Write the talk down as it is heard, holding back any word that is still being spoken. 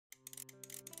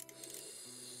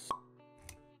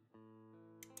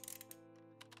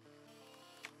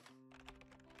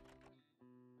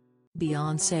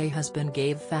Beyoncé husband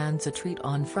gave fans a treat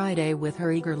on Friday with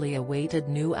her eagerly awaited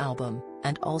new album,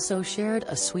 and also shared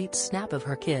a sweet snap of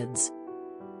her kids.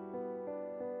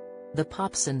 The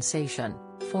pop sensation,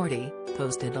 40,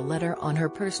 posted a letter on her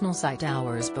personal site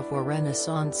hours before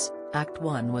Renaissance Act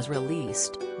 1 was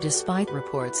released, despite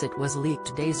reports it was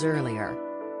leaked days earlier.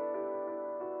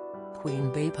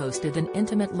 Queen Bey posted an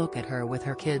intimate look at her with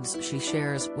her kids she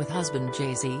shares with husband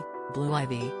Jay-Z, Blue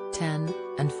Ivy, 10,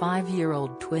 and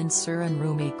 5-year-old twins Sir and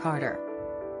Rumi Carter.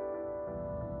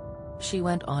 She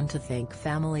went on to thank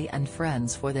family and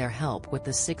friends for their help with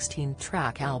the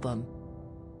 16-track album.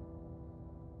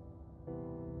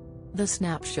 The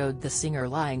snap showed the singer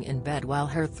lying in bed while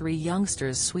her 3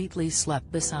 youngsters sweetly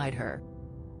slept beside her.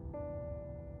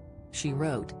 She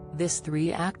wrote, "This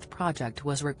 3-act project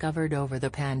was recovered over the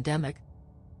pandemic.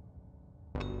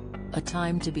 A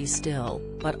time to be still,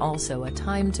 but also a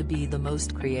time to be the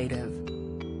most creative.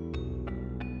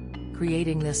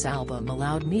 Creating this album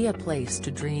allowed me a place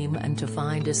to dream and to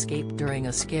find escape during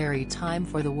a scary time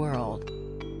for the world.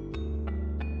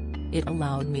 It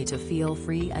allowed me to feel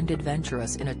free and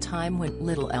adventurous in a time when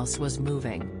little else was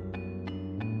moving.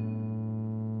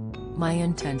 My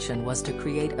intention was to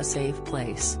create a safe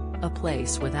place, a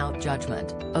place without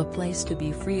judgment, a place to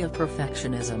be free of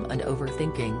perfectionism and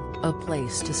overthinking, a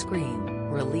place to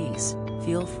scream, release,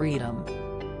 feel freedom.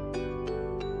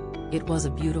 It was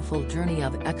a beautiful journey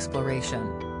of exploration."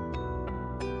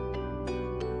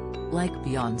 Like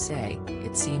Beyoncé,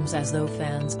 it seems as though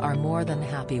fans are more than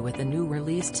happy with the new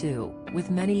release too, with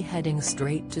many heading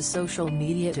straight to social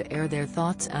media to air their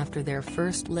thoughts after their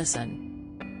first listen.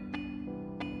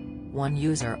 One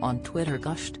user on Twitter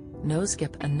gushed, "No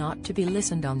skip and not to be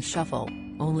listened on shuffle,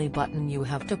 only button you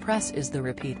have to press is the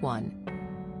repeat one.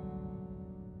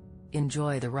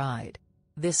 Enjoy the ride.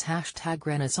 This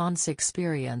 #Renaissance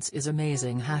experience is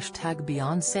amazing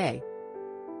 #Beyoncé."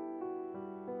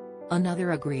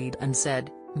 Another agreed and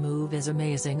said, "Move is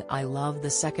amazing, I love the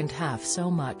second half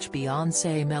so much,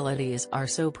 Beyoncé melodies are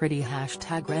so pretty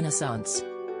 #Renaissance."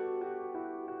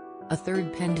 A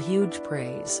third penned huge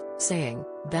praise, saying,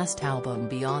 "Best album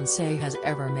Beyoncé has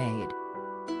ever made."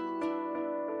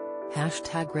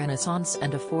 #Renaissance,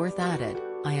 and a fourth added,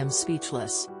 "I am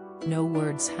speechless. No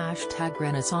words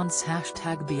 #Renaissance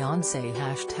 #Beyoncé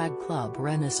 #Club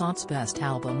Renaissance Best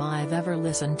album I've ever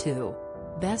listened to.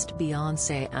 Best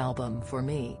Beyoncé album for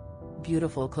me.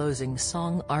 Beautiful closing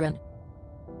song R&B.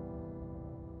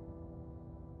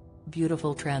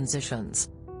 Beautiful transitions.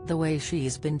 The way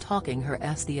she's been talking her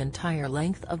ass the entire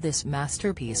length of this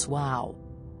masterpiece, wow.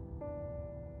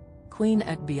 Queen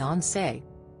at Beyoncé.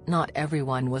 Not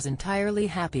everyone was entirely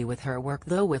happy with her work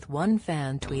though, with one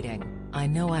fan tweeting, "I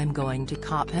know I'm going to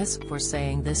cop S for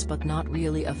saying this but not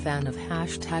really a fan of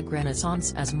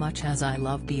 #Renaissance as much as I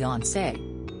love Beyoncé.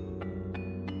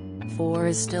 4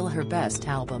 is still her best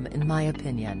album in my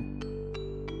opinion."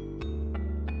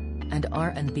 And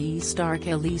R&B star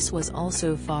Khalees was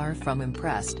also far from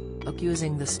impressed,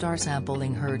 accusing the star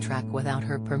sampling her track without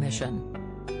her permission.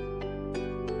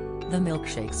 The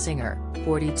Milkshake singer,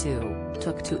 42,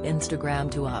 took to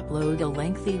Instagram to upload a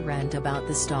lengthy rant about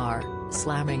the star,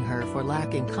 slamming her for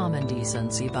lacking common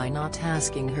decency by not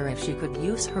asking her if she could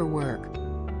use her work.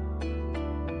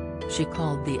 She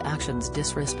called the actions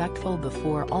disrespectful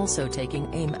before also taking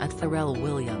aim at Pharrell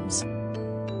Williams.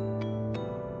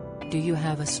 Do you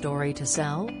have a story to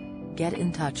sell? Get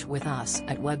in touch with us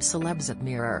at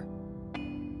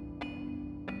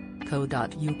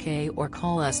webcelebs@mirror.co.uk or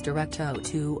call us direct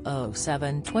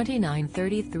 0207 29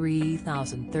 33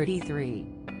 033.